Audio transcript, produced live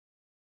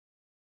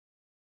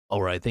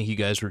All right, thank you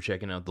guys for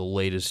checking out the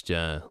latest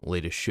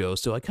show.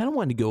 So I kind of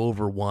wanted to go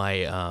over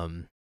why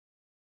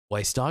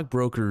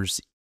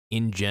stockbrokers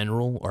in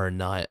general are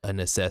not a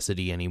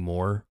necessity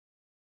anymore.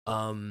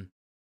 Um,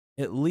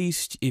 at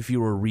least if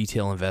you're a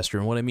retail investor,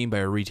 and what I mean by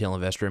a retail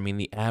investor, I mean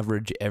the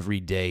average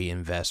everyday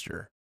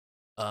investor.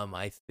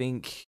 I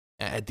think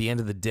at the end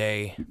of the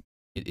day,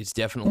 it's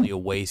definitely a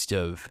waste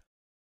of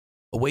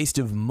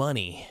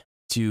money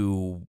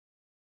to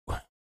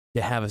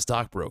have a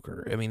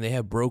stockbroker. I mean, they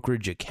have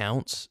brokerage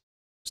accounts,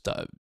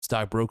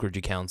 stock brokerage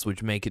accounts,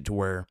 which make it to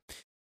where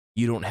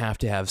you don't have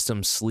to have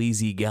some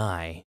sleazy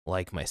guy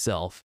like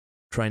myself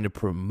trying to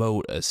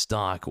promote a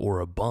stock or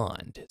a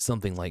bond,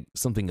 something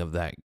of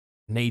that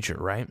nature,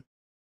 right?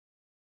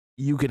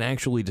 You can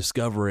actually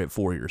discover it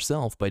for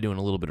yourself by doing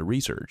a little bit of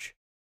research.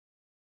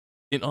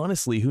 And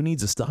honestly, who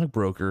needs a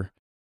stockbroker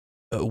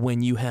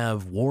when you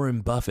have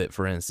Warren Buffett,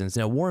 for instance?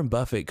 Now, Warren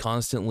Buffett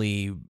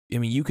constantly, I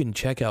mean, you can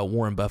check out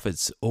Warren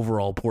Buffett's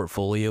overall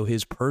portfolio,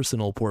 his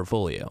personal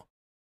portfolio,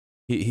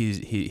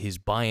 his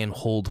buy and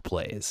hold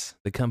plays,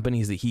 the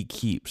companies that he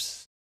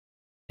keeps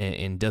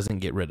and doesn't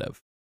get rid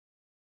of.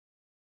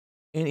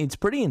 And it's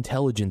pretty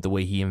intelligent the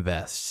way he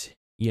invests.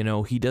 You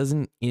know, he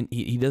doesn't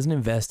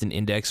invest in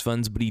index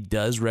funds, but he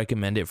does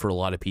recommend it for a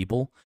lot of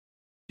people.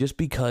 Just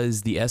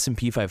because the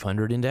S&P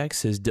 500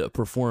 index has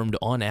performed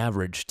on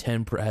average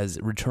has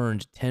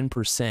returned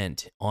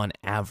 10% on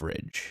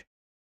average.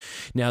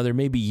 Now there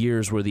may be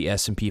years where the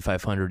S&P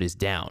 500 is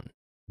down.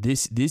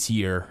 This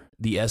year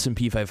the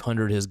S&P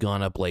 500 has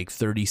gone up like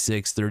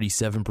 36,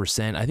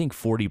 37%, I think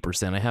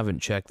 40%. I haven't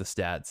checked the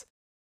stats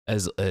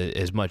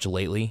as much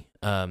lately.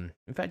 In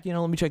fact,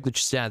 let me check the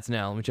stats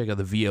now. Let me check out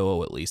the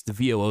VOO at least. The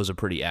VOO is a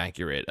pretty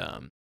accurate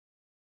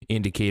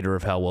indicator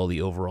of how well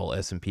the overall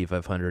S&P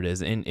 500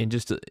 is, and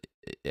just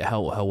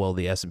how well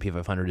the S&P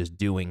 500 is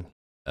doing,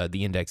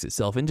 the index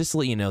itself. And just to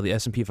let you know, the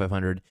S&P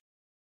 500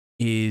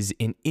 is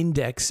an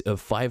index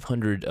of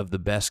 500 of the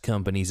best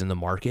companies in the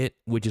market,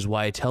 which is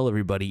why I tell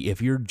everybody,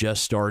 if you're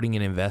just starting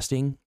in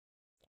investing,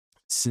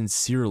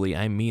 sincerely,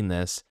 I mean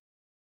this,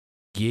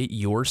 get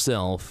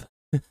yourself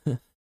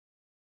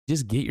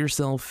just get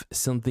yourself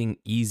something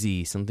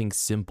easy, something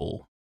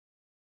simple.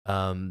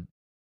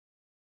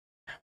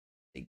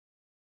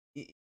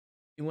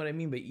 What I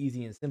mean by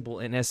easy and simple,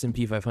 an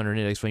S&P 500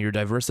 index, when you're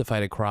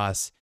diversified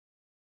across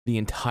the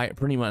entire,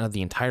 pretty much not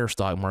the entire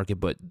stock market,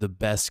 but the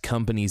best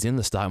companies in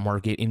the stock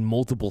market in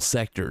multiple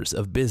sectors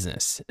of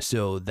business.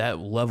 So that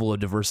level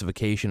of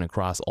diversification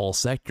across all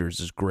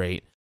sectors is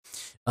great.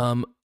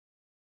 A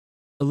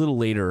little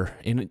later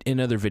in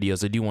other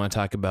videos, I do want to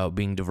talk about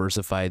being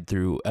diversified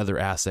through other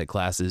asset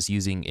classes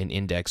using an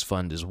index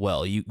fund as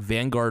well.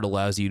 Vanguard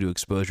allows you to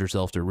expose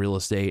yourself to real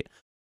estate.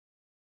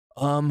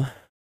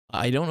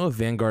 I don't know if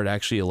Vanguard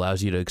actually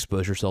allows you to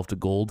expose yourself to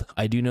gold.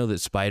 I do know that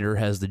Spider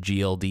has the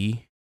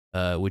GLD,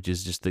 which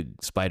is just the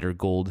Spider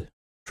Gold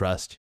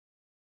Trust,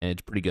 and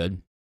it's pretty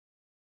good.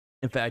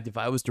 In fact, if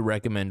I was to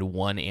recommend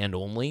one and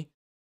only,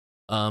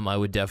 I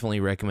would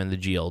definitely recommend the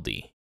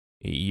GLD.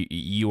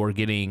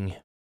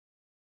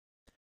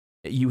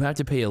 You have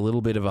to pay a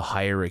little bit of a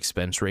higher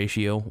expense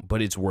ratio,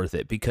 but it's worth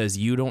it because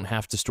you don't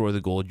have to store the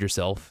gold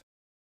yourself.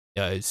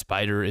 The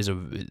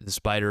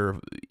Spider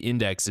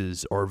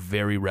indexes are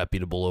very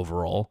reputable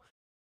overall,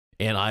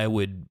 and I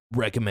would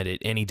recommend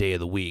it any day of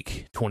the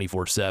week,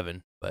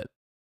 24/7. But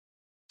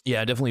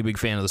yeah, definitely a big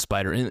fan of the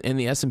Spider and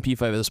the S&P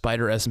 5, the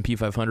Spider S&P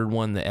 500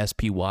 one, the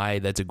SPY.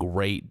 That's a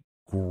great.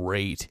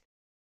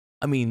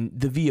 I mean,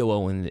 the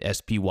VOO and the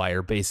SPY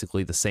are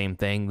basically the same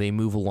thing. They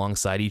move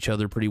alongside each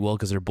other pretty well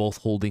because they're both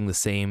holding the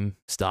same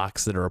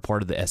stocks that are a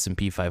part of the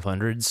S&P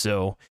 500.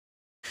 So,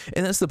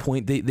 and that's the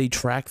point. They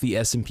track the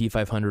S&P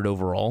 500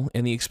 overall,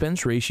 and the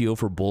expense ratio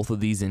for both of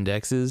these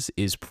indexes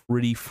is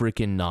pretty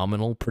freaking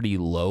nominal, pretty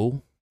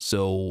low.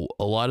 So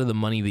a lot of the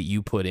money that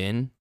you put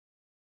in,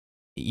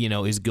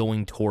 is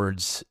going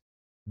towards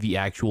the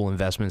actual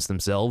investments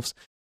themselves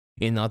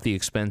and not the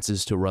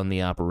expenses to run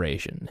the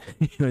operation.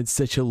 It's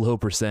such a low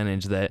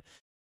percentage that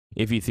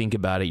if you think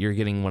about it, you're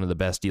getting one of the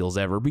best deals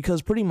ever,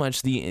 because pretty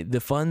much the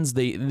funds,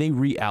 they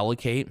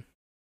reallocate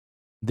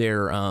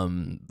their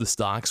the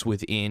stocks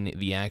within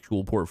the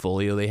actual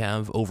portfolio they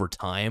have over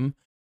time,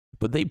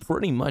 but they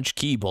pretty much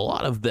keep a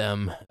lot of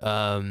them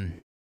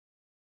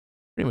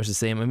pretty much the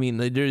same. I mean,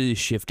 they're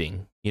just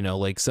shifting,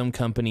 like some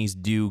companies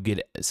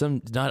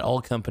not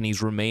all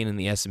companies remain in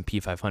the S&P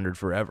 500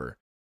 forever.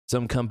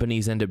 Some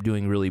companies end up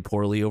doing really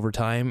poorly over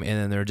time, and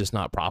then they're just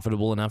not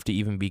profitable enough to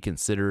even be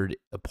considered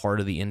a part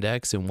of the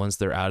index. And once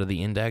they're out of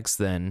the index,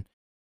 then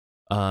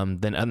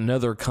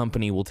another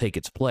company will take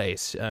its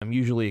place.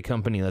 Usually a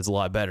company that's a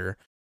lot better.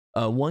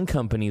 One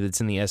company that's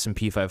in the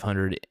S&P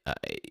 500,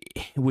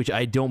 which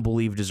I don't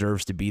believe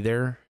deserves to be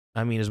there.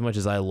 I mean, as much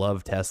as I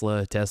love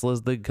Tesla,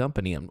 Tesla's the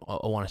company I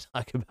want to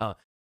talk about.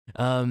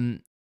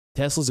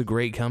 Tesla's a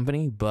great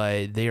company,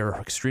 but they are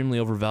extremely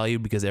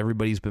overvalued because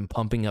everybody's been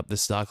pumping up the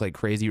stock like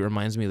crazy. It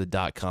reminds me of the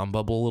dot-com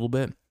bubble a little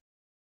bit.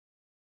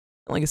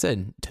 Like I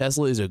said,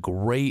 Tesla is a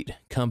great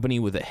company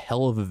with a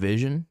hell of a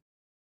vision.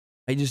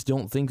 I just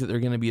don't think that they're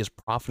going to be as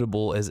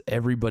profitable as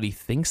everybody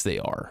thinks they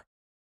are.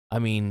 I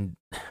mean,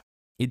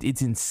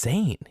 it's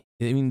insane.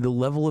 I mean, the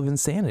level of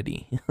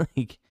insanity.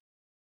 Like,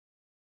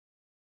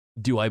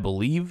 do I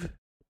believe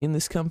in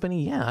this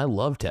company? Yeah, I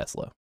love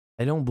Tesla.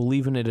 I don't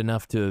believe in it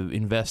enough to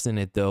invest in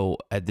it, though,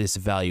 at this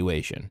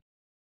valuation.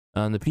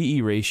 The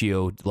PE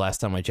ratio, last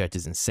time I checked,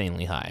 is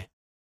insanely high.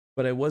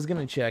 But I was going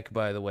to check,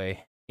 by the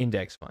way,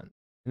 index funds.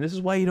 And this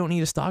is why you don't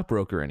need a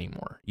stockbroker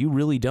anymore. You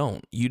really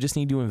don't. You just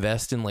need to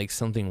invest in like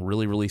something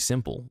really, really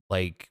simple,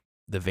 like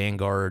the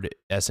Vanguard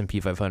S&P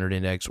 500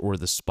 index or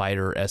the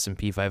Spider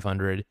S&P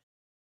 500.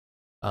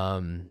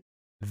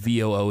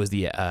 VOO is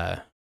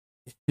the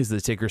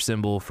ticker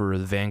symbol for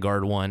the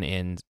Vanguard one,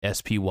 and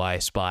SPY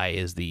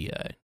is the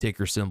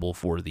ticker symbol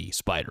for the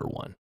Spider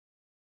one.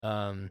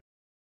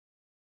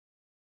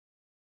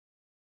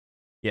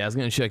 Yeah, I was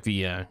gonna check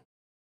the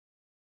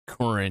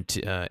current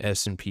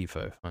S&P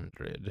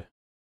 500.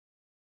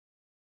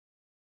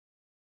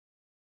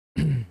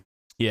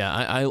 Yeah,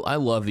 I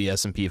love the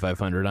S&P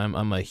 500.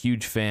 I'm a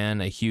huge fan,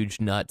 a huge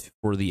nut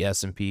for the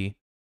S&P.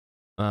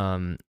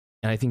 And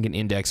I think an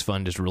index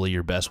fund is really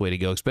your best way to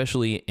go,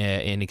 especially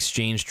an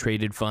exchange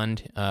traded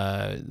fund.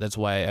 That's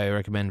why I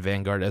recommend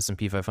Vanguard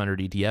S&P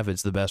 500 ETF.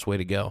 It's the best way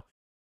to go.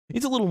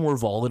 It's a little more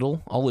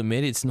volatile. I'll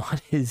admit it's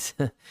not as,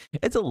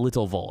 it's a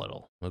little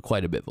volatile,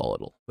 quite a bit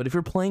volatile. But if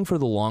you're playing for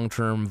the long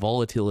term,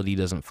 volatility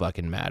doesn't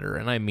fucking matter.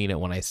 And I mean it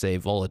when I say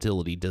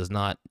volatility does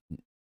not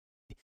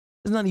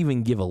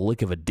even give a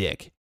lick of a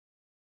dick,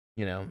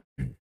 you know?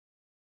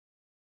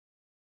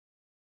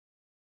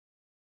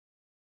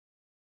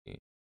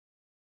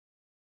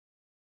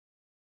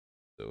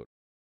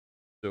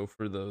 So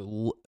for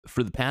the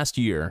past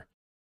year,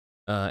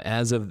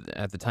 as of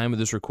at the time of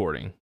this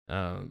recording,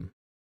 the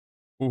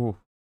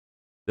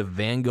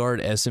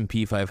Vanguard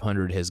S&P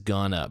 500 has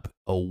gone up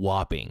a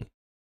whopping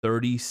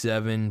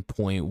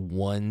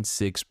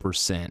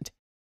 37.16%.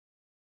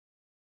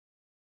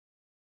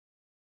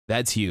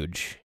 That's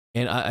huge.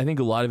 And I think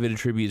a lot of it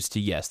attributes to,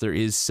 yes, there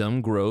is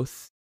some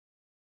growth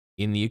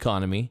in the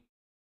economy,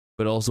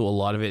 but also a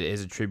lot of it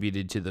is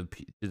attributed to the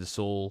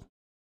sole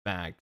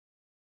fact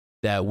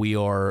that we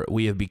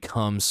have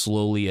become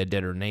slowly a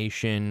debtor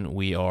nation.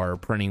 We are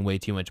printing way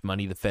too much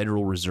money. The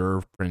Federal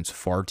Reserve prints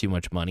far too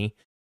much money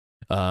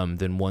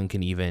than one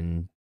can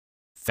even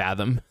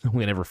fathom.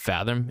 We never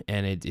fathom,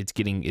 and it's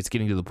getting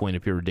to the point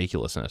of pure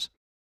ridiculousness.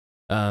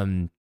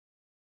 I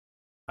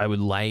would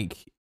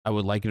like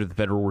it if the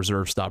Federal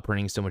Reserve stopped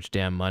printing so much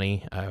damn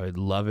money. I would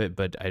love it,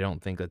 but I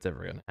don't think that's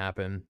ever going to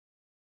happen.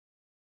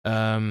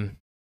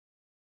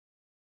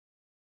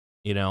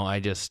 You know,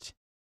 I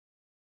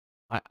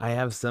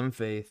have some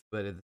faith,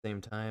 but at the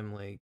same time,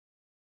 like,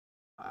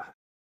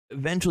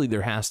 eventually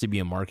there has to be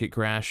a market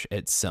crash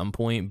at some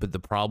point. But the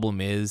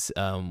problem is,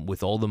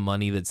 with all the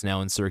money that's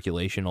now in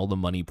circulation, all the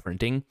money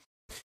printing,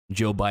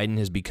 Joe Biden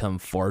has become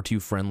far too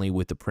friendly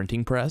with the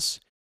printing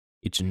press.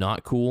 It's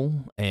not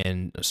cool.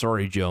 And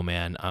sorry, Joe,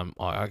 man,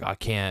 I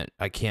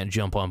can't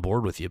jump on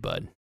board with you,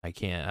 bud. I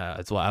can't.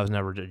 That's why I was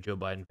never a Joe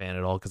Biden fan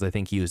at all, because I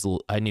think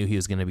I knew he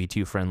was going to be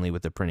too friendly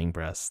with the printing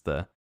press.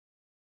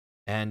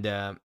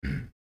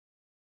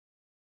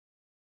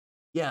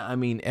 Yeah, I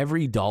mean,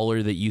 every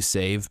dollar that you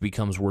save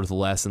becomes worth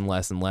less and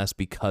less and less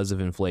because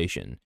of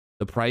inflation.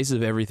 The price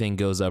of everything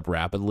goes up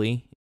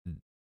rapidly.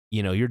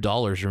 You know, your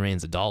dollars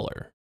remains a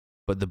dollar,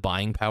 but the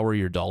buying power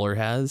your dollar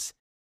has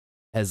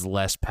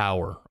less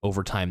power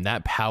over time.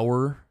 That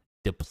power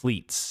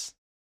depletes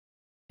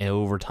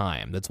over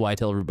time. That's why I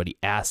tell everybody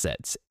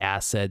assets,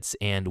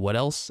 and what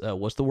else?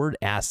 What's the word?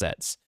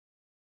 Assets.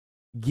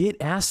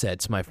 Get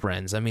assets, my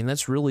friends. I mean,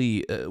 that's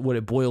really what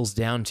it boils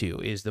down to,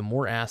 is the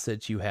more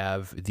assets you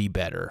have, the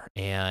better.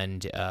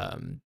 And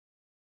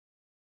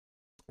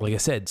like I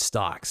said,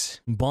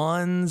 stocks.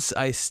 Bonds,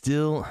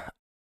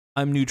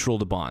 I'm neutral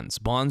to bonds.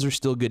 Bonds are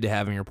still good to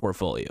have in your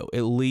portfolio.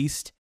 At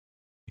least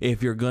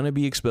if you're going to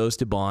be exposed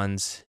to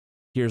bonds,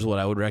 here's what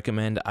I would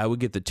recommend. I would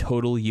get the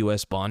total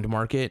U.S. bond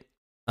market.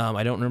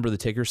 I don't remember the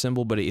ticker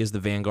symbol, but it is the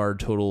Vanguard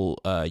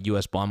total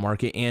U.S. bond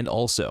market. And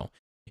also,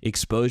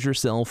 expose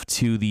yourself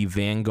to the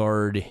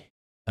Vanguard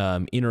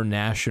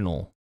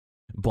international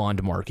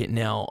bond market.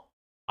 Now,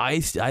 I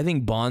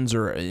think bonds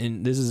are,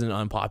 and this is an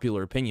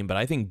unpopular opinion, but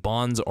I think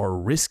bonds are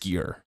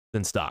riskier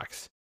than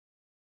stocks,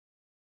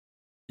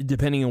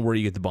 depending on where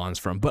you get the bonds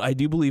from. But I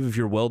do believe if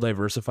you're well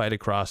diversified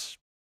across,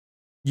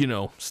 you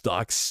know,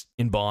 stocks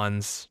and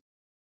bonds,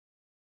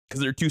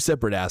 because they're two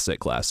separate asset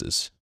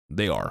classes.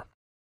 They are.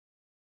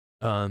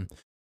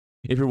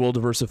 If you're well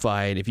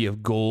diversified, if you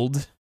have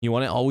gold, you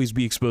want to always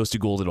be exposed to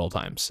gold at all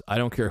times. I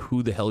don't care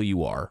who the hell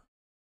you are.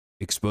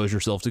 Expose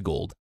yourself to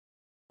gold.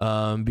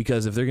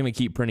 Because if they're going to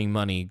keep printing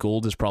money,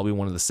 gold is probably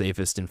one of the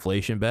safest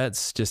inflation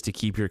bets, just to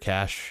keep your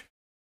cash,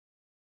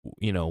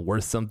 you know,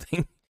 worth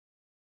something.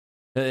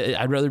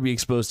 I'd rather be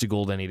exposed to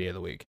gold any day of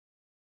the week.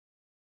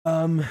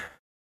 There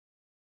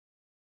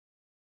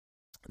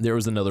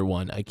was another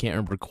one. I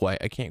can't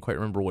quite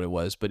remember what it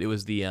was, but it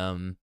was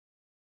the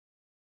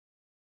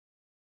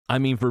I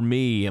mean, for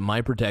me,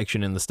 my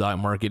protection in the stock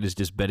market is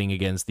just betting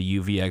against the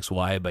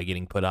UVXY by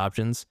getting put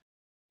options.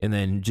 And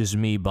then just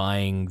me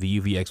buying the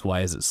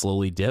UVXY as it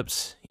slowly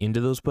dips into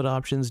those put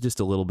options,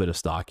 just a little bit of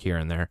stock here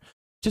and there,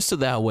 just so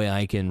that way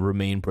I can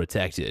remain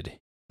protected,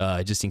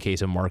 just in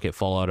case a market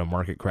fallout, a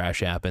market crash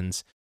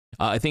happens.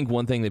 I think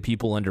one thing that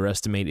people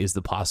underestimate is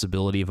the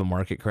possibility of a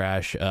market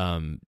crash.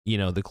 You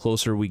know, the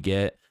closer we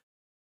get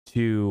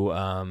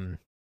to,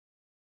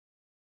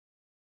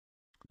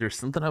 there's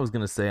something I was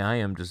going to say. I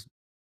am just,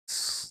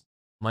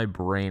 my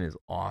brain is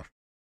off.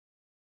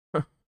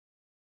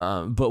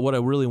 But what I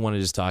really want to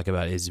just talk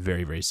about is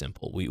very, very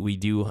simple. We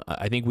do,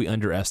 I think we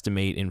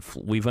underestimate,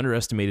 we've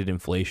underestimated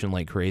inflation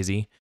like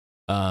crazy.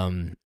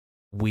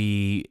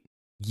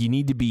 You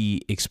need to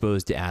be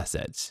exposed to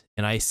assets.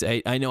 And I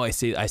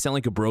sound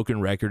like a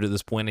broken record at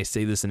this point. I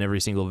say this in every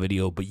single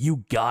video, but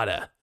you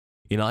gotta,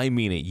 I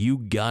mean it, you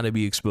gotta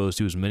be exposed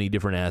to as many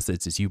different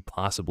assets as you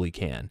possibly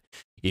can.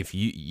 If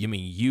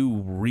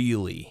you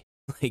really,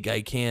 like,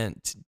 I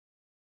can't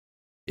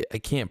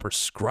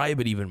prescribe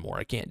it even more.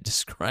 I can't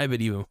describe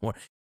it even more.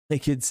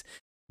 Like, it's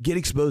get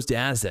exposed to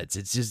assets.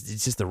 It's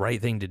just the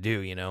right thing to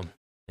do,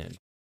 And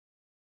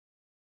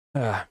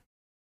yeah,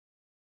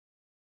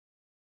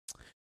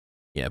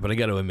 but I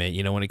got to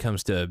admit, when it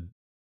comes to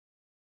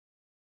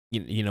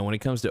when it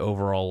comes to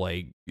overall,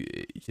 like,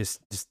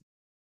 just the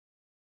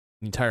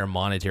entire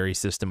monetary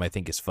system, I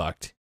think is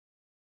fucked.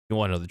 You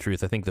want to know the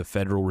truth? I think the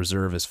Federal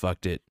Reserve has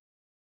fucked it.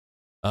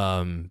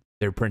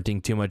 They're printing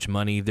too much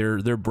money.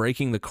 They're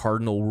breaking the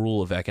cardinal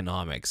rule of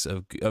economics,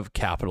 of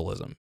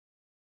capitalism.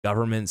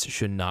 Governments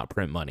should not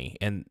print money.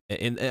 And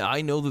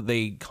I know that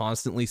they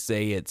constantly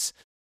say it's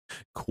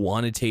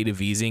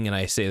quantitative easing, and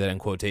I say that in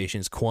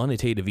quotations,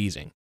 quantitative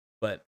easing,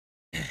 but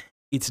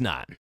it's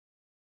not.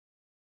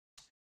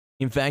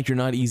 In fact, you're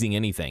not easing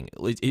anything.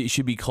 It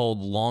should be called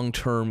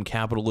long-term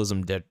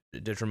capitalism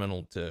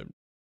detrimental to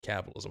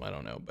capitalism. I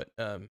don't know, but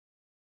yeah.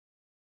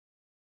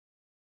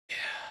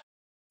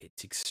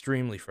 It's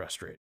extremely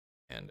frustrating,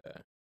 and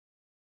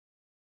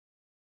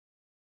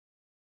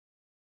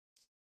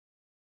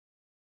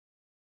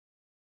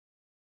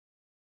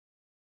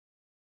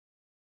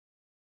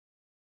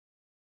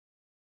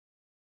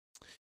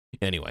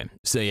anyway.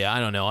 So yeah,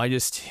 I don't know. I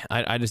just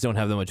don't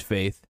have that much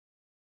faith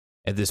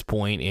at this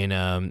point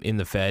in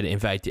the Fed. In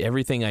fact,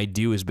 everything I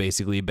do is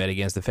basically a bet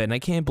against the Fed, and I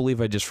can't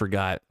believe I just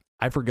forgot.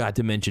 I forgot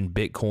to mention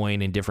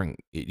Bitcoin and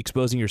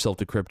exposing yourself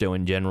to crypto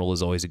in general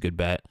is always a good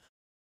bet.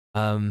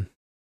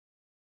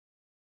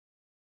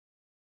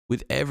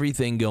 With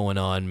everything going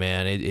on,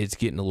 man, it's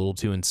getting a little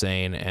too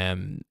insane,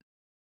 and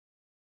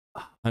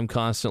I'm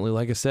constantly,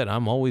 like I said,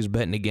 I'm always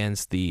betting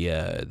against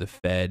the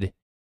Fed,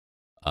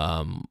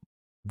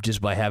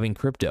 just by having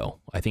crypto.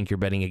 I think you're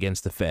betting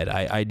against the Fed.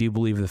 I do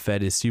believe the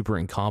Fed is super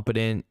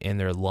incompetent, and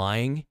they're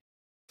lying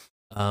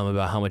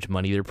about how much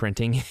money they're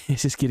printing.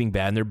 It's just getting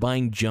bad, and they're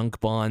buying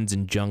junk bonds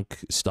and junk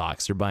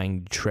stocks. They're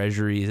buying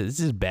treasuries. This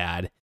is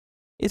bad.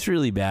 It's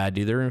really bad,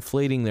 dude. They're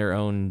inflating their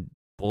own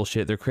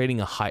bullshit. They're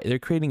creating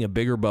a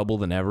bigger bubble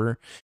than ever,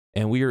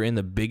 and we are in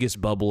the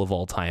biggest bubble of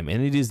all time,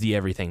 and it is the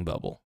everything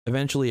bubble.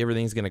 Eventually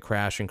everything's going to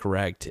crash and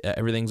correct.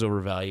 Everything's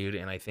overvalued,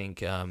 and I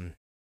think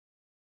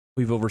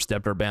we've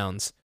overstepped our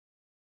bounds.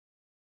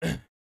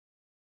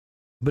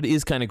 But it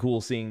is kind of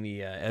cool seeing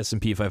the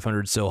S&P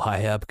 500 so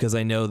high up, because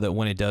I know that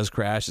when it does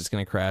crash, it's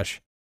going to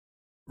crash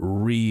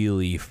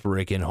really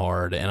freaking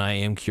hard, and I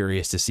am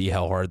curious to see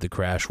how hard the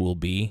crash will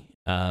be.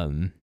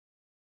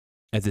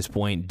 At this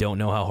point, don't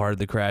know how hard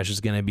the crash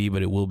is going to be,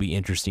 but it will be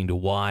interesting to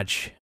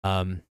watch.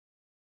 I'm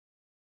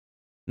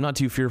not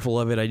too fearful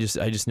of it. I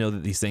just know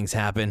that these things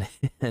happen,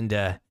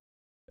 and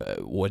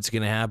what's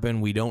going to happen,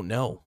 we don't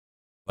know.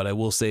 But I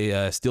will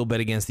say, still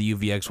bet against the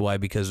UVXY,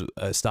 because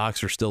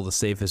stocks are still the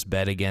safest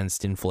bet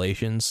against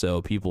inflation.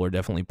 So people are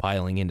definitely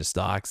piling into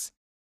stocks.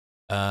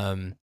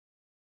 I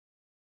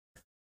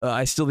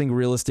still think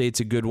real estate's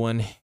a good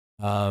one.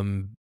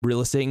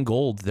 Real estate and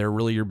gold, they're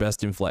really your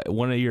best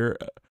one of your.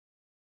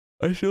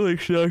 I still like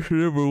stocks are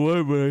number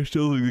one, but I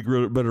still think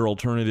the better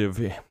alternative.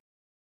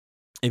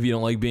 If you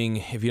don't like being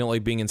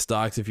in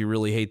stocks, if you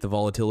really hate the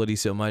volatility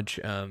so much,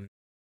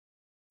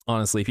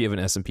 honestly, if you have an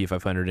S&P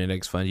 500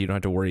 index fund, you don't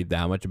have to worry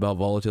that much about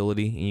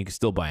volatility, and you can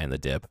still buy in the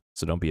dip.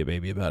 So don't be a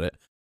baby about it.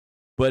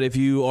 But if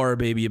you are a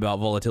baby about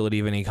volatility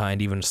of any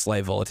kind, even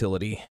slight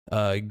volatility,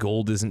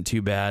 gold isn't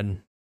too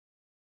bad.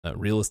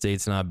 Real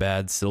estate's not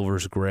bad.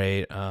 Silver's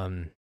great.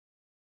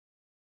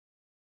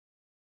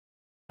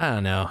 I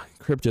don't know.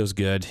 Crypto's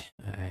good.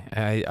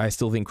 I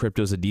still think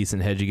crypto's a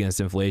decent hedge against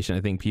inflation.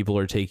 I think people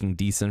are taking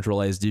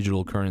decentralized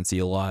digital currency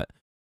a lot.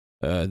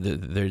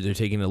 They're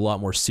taking it a lot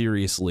more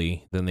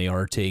seriously than they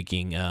are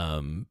taking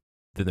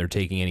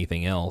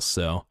anything else.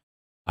 So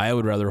I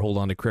would rather hold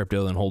on to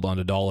crypto than hold on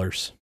to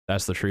dollars.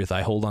 That's the truth.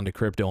 I hold on to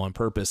crypto on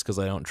purpose because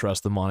I don't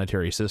trust the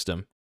monetary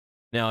system.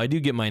 Now, I do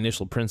get my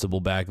initial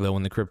principal back, though,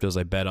 when the cryptos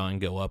I bet on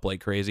go up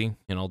like crazy,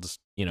 and I'll just,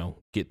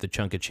 get the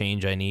chunk of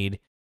change I need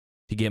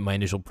to get my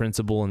initial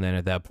principal, and then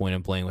at that point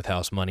I'm playing with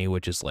house money,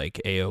 which is like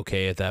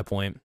A-okay at that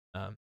point.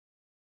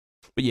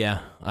 But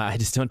yeah, I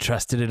just don't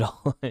trust it at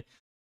all. I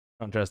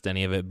don't trust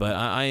any of it. But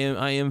I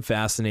am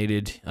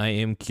fascinated. I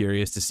am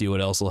curious to see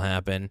what else will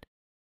happen.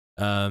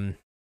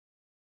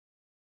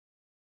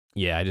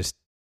 Yeah, I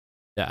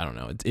don't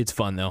know. It's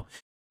fun though.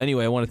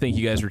 Anyway, I want to thank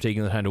you guys for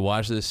taking the time to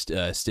watch this.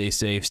 Stay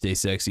safe, stay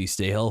sexy,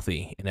 stay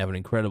healthy, and have an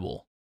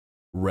incredible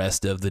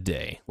rest of the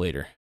day.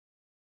 Later.